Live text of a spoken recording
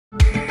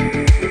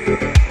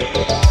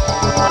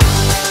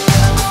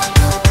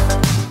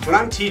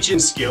teaching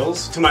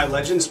skills to my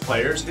Legends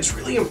players, it's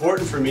really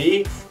important for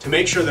me to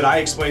make sure that I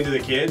explain to the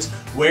kids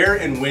where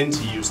and when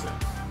to use them.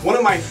 One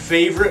of my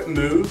favorite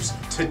moves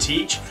to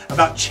teach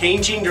about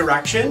changing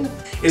direction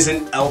is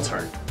an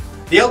L-turn.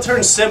 The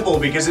L-turn's simple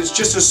because it's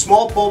just a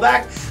small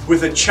pullback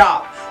with a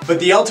chop, but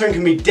the L-turn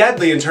can be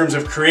deadly in terms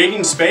of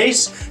creating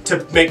space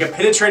to make a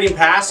penetrating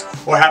pass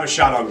or have a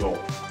shot on goal.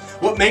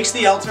 What makes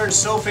the L-turn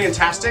so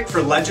fantastic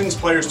for Legends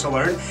players to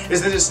learn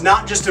is that it's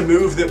not just a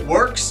move that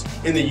works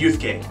in the youth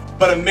game,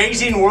 but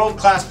amazing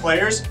world-class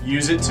players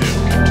use it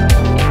too.